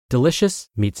Delicious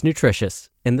meets nutritious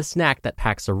in the snack that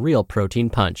packs a real protein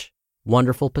punch.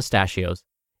 Wonderful Pistachios.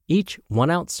 Each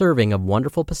 1-ounce serving of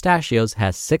Wonderful Pistachios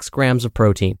has 6 grams of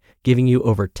protein, giving you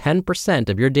over 10%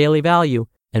 of your daily value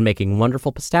and making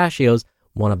Wonderful Pistachios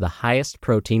one of the highest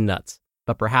protein nuts.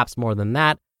 But perhaps more than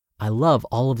that, I love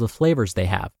all of the flavors they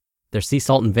have. Their sea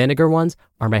salt and vinegar ones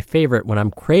are my favorite when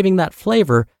I'm craving that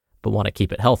flavor but want to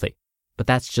keep it healthy. But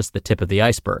that's just the tip of the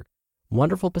iceberg.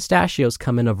 Wonderful Pistachios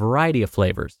come in a variety of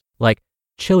flavors, like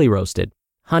chili roasted,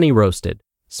 honey roasted,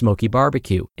 smoky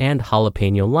barbecue, and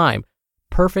jalapeno lime,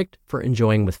 perfect for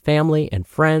enjoying with family and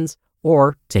friends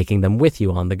or taking them with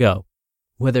you on the go.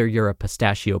 Whether you're a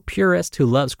pistachio purist who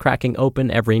loves cracking open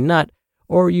every nut,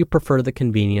 or you prefer the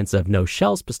convenience of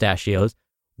no-shells pistachios,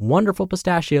 Wonderful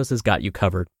Pistachios has got you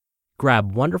covered.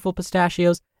 Grab Wonderful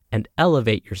Pistachios and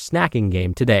elevate your snacking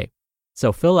game today.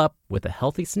 So fill up with a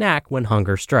healthy snack when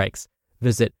hunger strikes.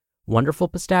 Visit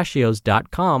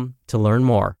wonderfulpistachios.com to learn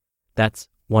more. That's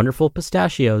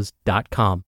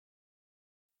wonderfulpistachios.com.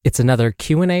 It's another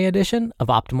Q&A edition of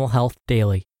Optimal Health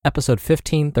Daily, episode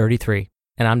 1533,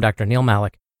 and I'm Dr. Neal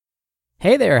Malik.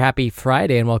 Hey there, happy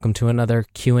Friday, and welcome to another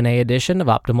Q&A edition of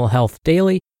Optimal Health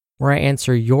Daily, where I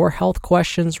answer your health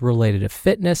questions related to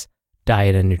fitness,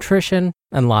 diet and nutrition,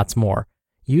 and lots more.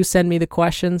 You send me the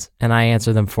questions, and I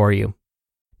answer them for you.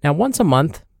 Now, once a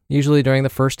month, usually during the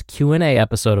first Q&A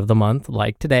episode of the month,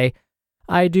 like today,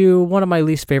 I do one of my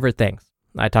least favorite things.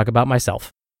 I talk about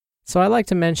myself. So I like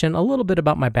to mention a little bit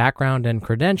about my background and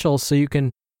credentials so you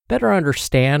can better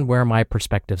understand where my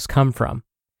perspectives come from.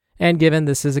 And given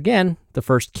this is, again, the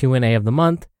first Q&A of the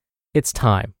month, it's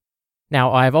time.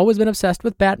 Now, I've always been obsessed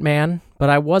with Batman, but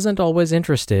I wasn't always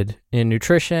interested in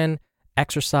nutrition,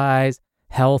 exercise,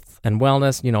 health, and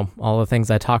wellness, all the things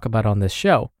I talk about on this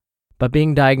show. But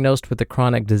being diagnosed with a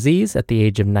chronic disease at the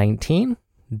age of 19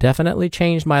 definitely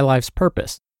changed my life's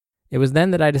purpose. It was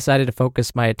then that I decided to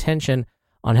focus my attention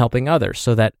on helping others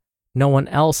so that no one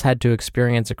else had to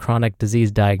experience a chronic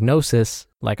disease diagnosis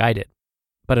like I did.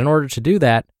 But in order to do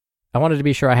that, I wanted to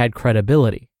be sure I had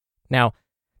credibility. Now,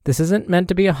 this isn't meant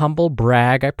to be a humble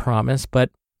brag, I promise, but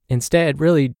instead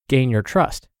really gain your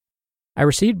trust. I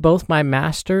received both my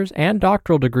master's and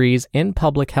doctoral degrees in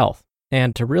public health.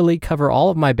 And to really cover all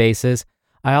of my bases,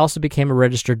 I also became a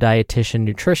registered dietitian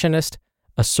nutritionist,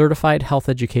 a certified health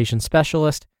education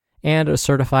specialist, and a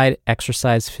certified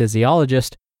exercise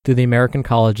physiologist through the American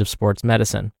College of Sports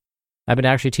Medicine. I've been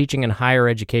actually teaching in higher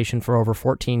education for over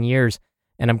 14 years,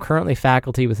 and I'm currently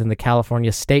faculty within the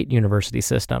California State University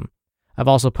system. I've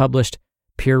also published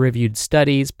peer-reviewed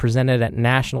studies, presented at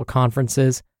national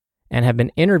conferences, and have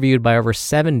been interviewed by over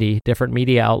 70 different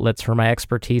media outlets for my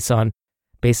expertise on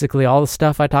basically all the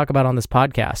stuff I talk about on this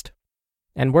podcast.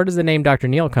 And where does the name Dr.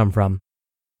 Neal come from?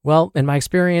 Well, in my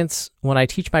experience, when I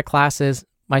teach my classes,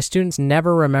 my students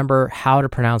never remember how to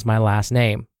pronounce my last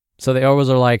name. So they always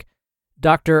are like,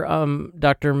 Dr.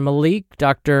 Malik,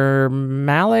 Dr.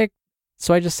 Malik.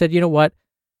 So I just said, you know what?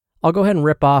 I'll go ahead and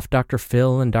rip off Dr.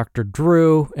 Phil and Dr.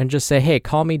 Drew and just say, hey,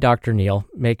 call me Dr. Neal.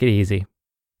 Make it easy.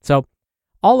 So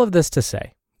all of this to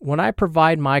say, when I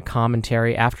provide my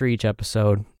commentary after each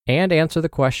episode and answer the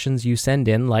questions you send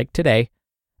in like today,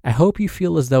 I hope you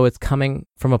feel as though it's coming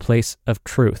from a place of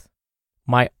truth.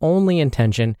 My only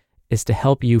intention is to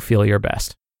help you feel your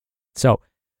best. So,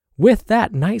 with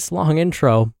that nice long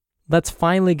intro, let's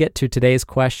finally get to today's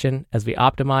question as we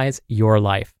optimize your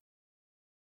life.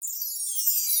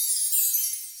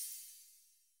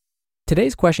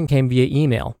 Today's question came via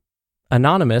email.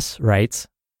 Anonymous writes,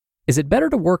 is it better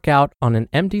to work out on an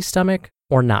empty stomach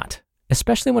or not,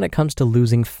 especially when it comes to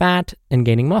losing fat and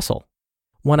gaining muscle?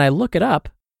 When I look it up,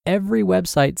 every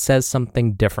website says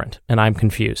something different, and I'm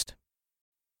confused.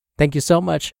 Thank you so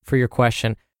much for your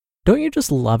question. Don't you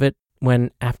just love it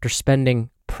when, after spending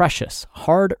precious,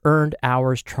 hard-earned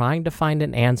hours trying to find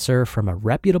an answer from a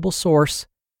reputable source,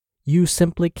 you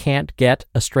simply can't get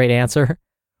a straight answer?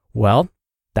 Well,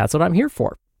 that's what I'm here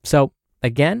for. So,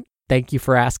 again, thank you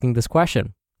for asking this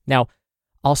question. Now,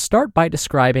 I'll start by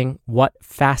describing what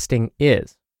fasting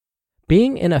is.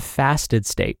 Being in a fasted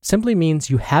state simply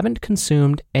means you haven't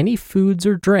consumed any foods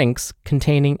or drinks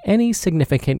containing any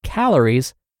significant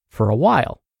calories for a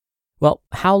while. Well,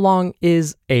 how long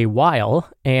is a while,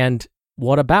 and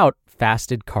what about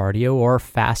fasted cardio or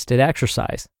fasted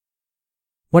exercise?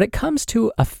 When it comes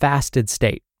to a fasted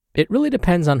state, it really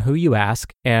depends on who you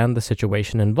ask and the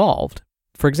situation involved.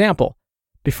 For example,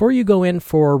 before you go in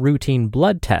for routine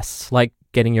blood tests like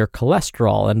getting your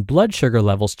cholesterol and blood sugar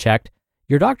levels checked,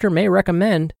 your doctor may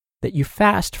recommend that you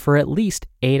fast for at least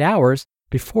 8 hours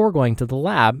before going to the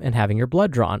lab and having your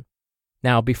blood drawn.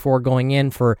 Now, before going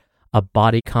in for a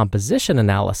body composition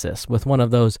analysis with one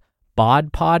of those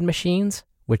bod pod machines,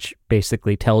 which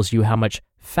basically tells you how much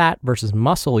fat versus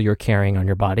muscle you're carrying on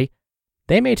your body,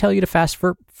 they may tell you to fast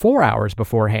for 4 hours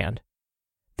beforehand.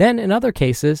 Then in other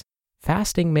cases,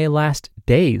 fasting may last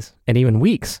days and even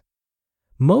weeks.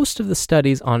 Most of the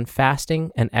studies on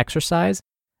fasting and exercise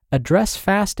address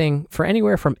fasting for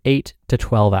anywhere from 8 to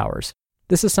 12 hours.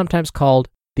 This is sometimes called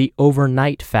the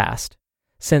overnight fast,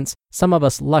 since some of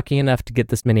us lucky enough to get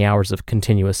this many hours of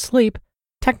continuous sleep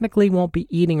technically won't be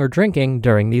eating or drinking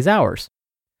during these hours.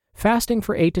 Fasting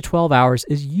for 8 to 12 hours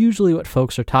is usually what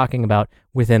folks are talking about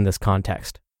within this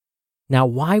context. Now,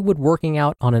 why would working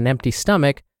out on an empty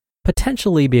stomach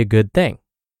potentially be a good thing?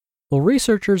 Well,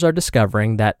 researchers are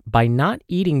discovering that by not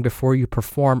eating before you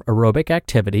perform aerobic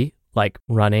activity, like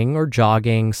running or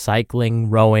jogging, cycling,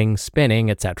 rowing, spinning,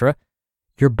 etc.,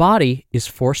 your body is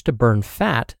forced to burn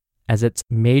fat as its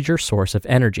major source of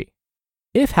energy.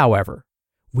 If, however,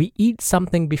 we eat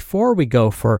something before we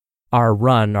go for our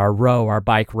run, our row, our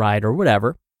bike ride, or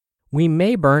whatever, we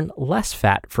may burn less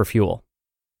fat for fuel.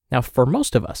 Now, for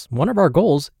most of us, one of our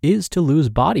goals is to lose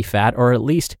body fat, or at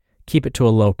least keep it to a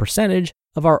low percentage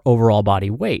of our overall body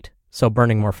weight. So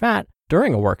burning more fat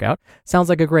during a workout sounds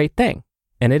like a great thing,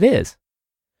 and it is.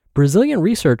 Brazilian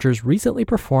researchers recently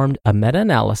performed a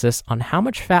meta-analysis on how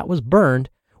much fat was burned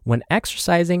when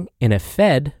exercising in a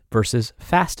fed versus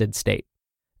fasted state.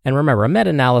 And remember, a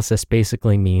meta-analysis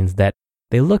basically means that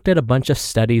they looked at a bunch of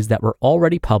studies that were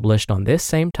already published on this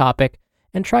same topic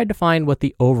and tried to find what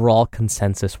the overall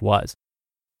consensus was.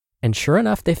 And sure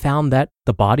enough, they found that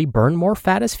the body burned more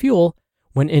fat as fuel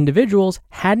when individuals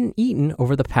hadn't eaten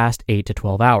over the past 8 to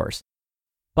 12 hours.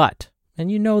 But,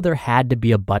 and you know there had to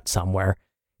be a but somewhere,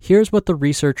 here's what the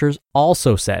researchers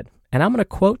also said, and I'm going to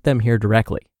quote them here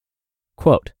directly.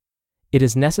 Quote, "It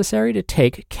is necessary to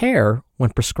take care when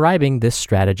prescribing this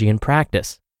strategy in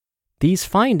practice. These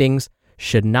findings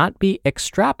should not be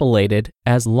extrapolated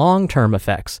as long-term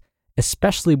effects,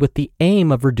 especially with the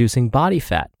aim of reducing body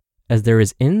fat, as there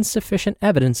is insufficient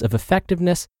evidence of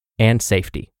effectiveness and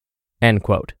safety." End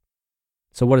quote.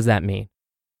 So what does that mean?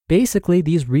 Basically,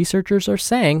 these researchers are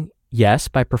saying, yes,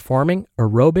 by performing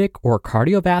aerobic or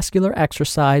cardiovascular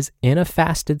exercise in a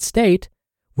fasted state,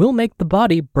 will make the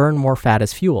body burn more fat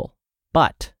as fuel.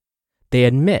 But they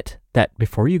admit that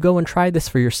before you go and try this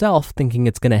for yourself, thinking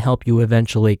it's going to help you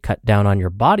eventually cut down on your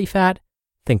body fat,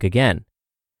 think again.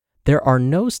 There are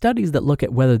no studies that look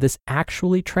at whether this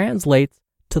actually translates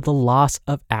to the loss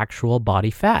of actual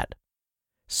body fat.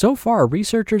 So far,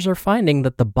 researchers are finding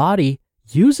that the body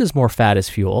uses more fat as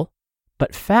fuel,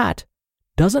 but fat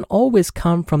doesn't always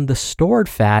come from the stored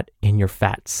fat in your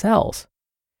fat cells.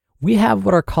 We have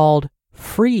what are called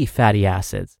free fatty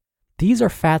acids. These are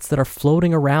fats that are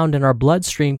floating around in our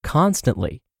bloodstream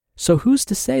constantly. So who's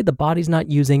to say the body's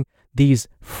not using these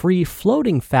free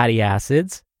floating fatty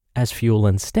acids as fuel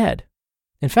instead?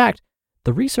 In fact,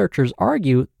 the researchers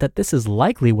argue that this is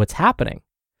likely what's happening.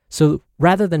 So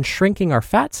rather than shrinking our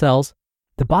fat cells,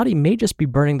 the body may just be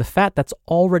burning the fat that's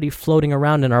already floating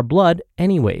around in our blood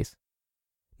anyways.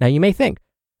 Now you may think,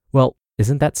 well,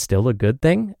 isn't that still a good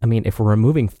thing? I mean, if we're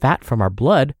removing fat from our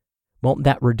blood, won't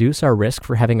that reduce our risk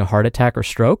for having a heart attack or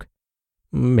stroke?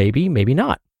 Maybe, maybe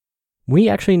not. We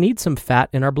actually need some fat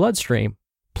in our bloodstream.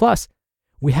 Plus,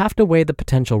 we have to weigh the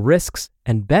potential risks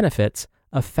and benefits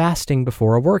of fasting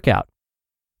before a workout.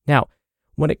 Now,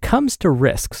 when it comes to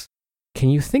risks, can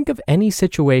you think of any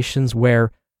situations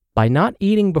where, by not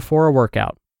eating before a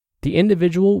workout, the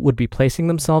individual would be placing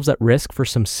themselves at risk for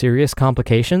some serious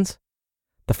complications?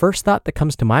 The first thought that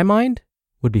comes to my mind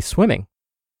would be swimming.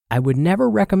 I would never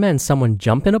recommend someone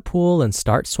jump in a pool and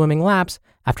start swimming laps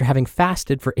after having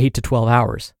fasted for 8 to 12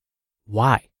 hours.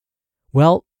 Why?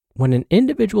 Well, when an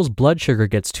individual's blood sugar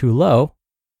gets too low,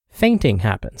 fainting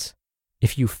happens.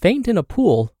 If you faint in a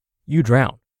pool, you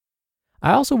drown.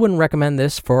 I also wouldn't recommend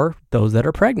this for those that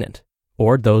are pregnant,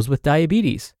 or those with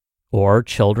diabetes, or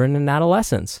children and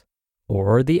adolescents,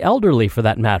 or the elderly for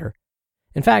that matter.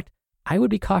 In fact, I would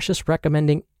be cautious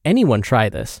recommending anyone try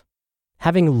this.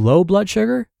 Having low blood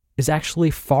sugar is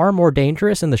actually far more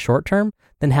dangerous in the short term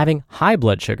than having high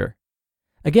blood sugar.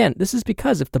 Again, this is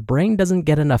because if the brain doesn't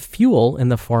get enough fuel in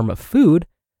the form of food,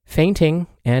 fainting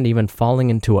and even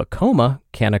falling into a coma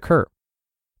can occur.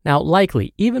 Now,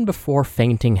 likely, even before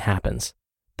fainting happens,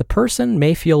 the person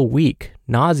may feel weak,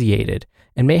 nauseated,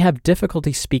 and may have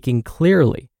difficulty speaking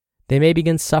clearly. They may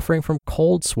begin suffering from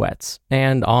cold sweats,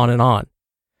 and on and on.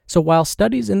 So while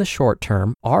studies in the short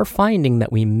term are finding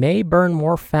that we may burn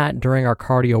more fat during our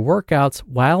cardio workouts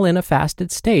while in a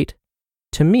fasted state,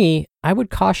 to me, I would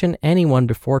caution anyone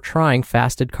before trying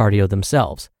fasted cardio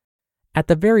themselves. At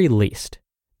the very least,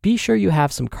 be sure you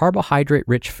have some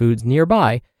carbohydrate-rich foods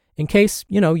nearby in case,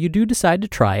 you do decide to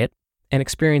try it and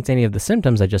experience any of the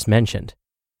symptoms I just mentioned.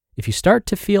 If you start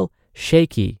to feel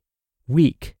shaky,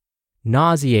 weak,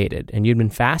 nauseated, and you've been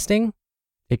fasting,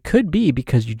 it could be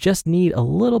because you just need a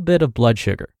little bit of blood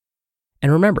sugar.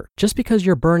 And remember, just because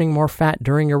you're burning more fat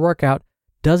during your workout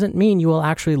doesn't mean you will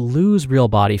actually lose real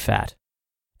body fat.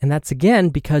 And that's again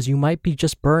because you might be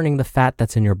just burning the fat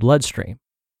that's in your bloodstream.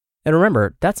 And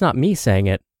remember, that's not me saying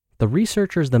it. The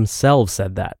researchers themselves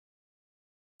said that.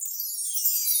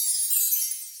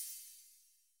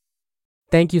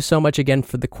 Thank you so much again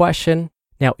for the question.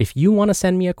 Now, if you want to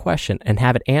send me a question and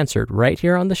have it answered right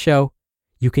here on the show,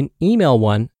 you can email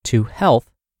one to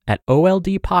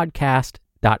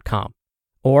health@oldpodcast.com.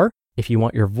 Or if you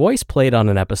want your voice played on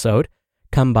an episode,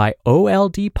 come by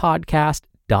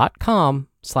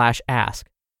oldpodcast.com/ask.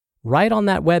 Right on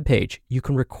that webpage, you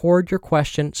can record your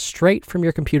question straight from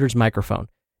your computer's microphone.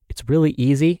 It's really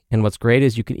easy, and what's great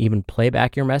is you can even play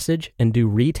back your message and do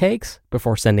retakes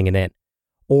before sending it in.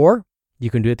 Or you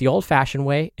can do it the old-fashioned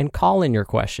way and call in your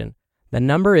question. The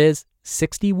number is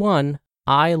 61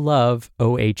 I love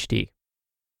OHD.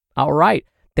 All right.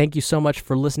 Thank you so much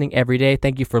for listening every day.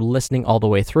 Thank you for listening all the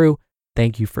way through.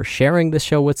 Thank you for sharing this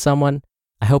show with someone.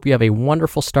 I hope you have a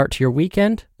wonderful start to your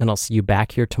weekend, and I'll see you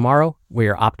back here tomorrow where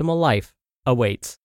your optimal life awaits.